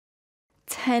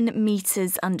10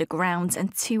 metres underground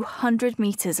and 200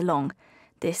 metres long.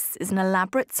 This is an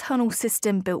elaborate tunnel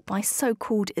system built by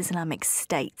so-called Islamic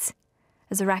State.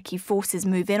 As Iraqi forces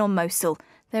move in on Mosul,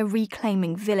 they're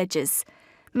reclaiming villages.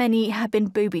 Many have been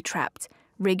booby-trapped,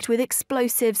 rigged with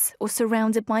explosives or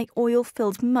surrounded by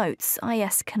oil-filled moats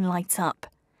IS can light up.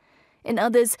 In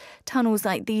others, tunnels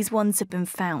like these ones have been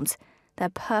found. Their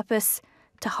purpose?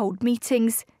 To hold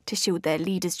meetings, to shield their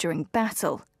leaders during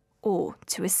battle, or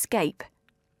to escape.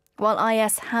 While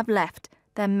IS have left,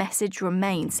 their message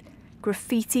remains.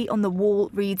 Graffiti on the wall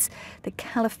reads, "The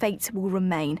caliphate will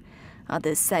remain."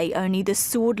 Others say only the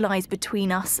sword lies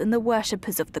between us and the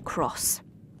worshippers of the cross.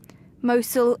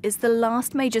 Mosul is the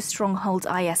last major stronghold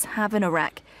IS have in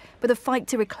Iraq, but the fight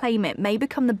to reclaim it may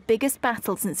become the biggest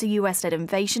battle since the US-led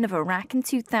invasion of Iraq in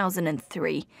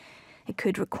 2003. It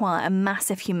could require a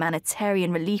massive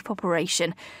humanitarian relief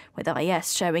operation, with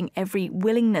IS showing every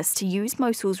willingness to use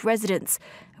Mosul's residents,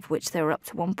 of which there are up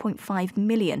to 1.5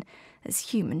 million,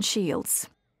 as human shields.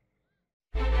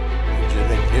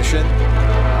 Engine ignition.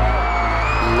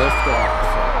 Lift off.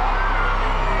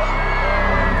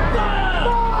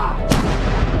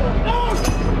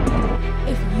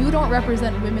 If you don't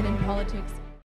represent women in politics,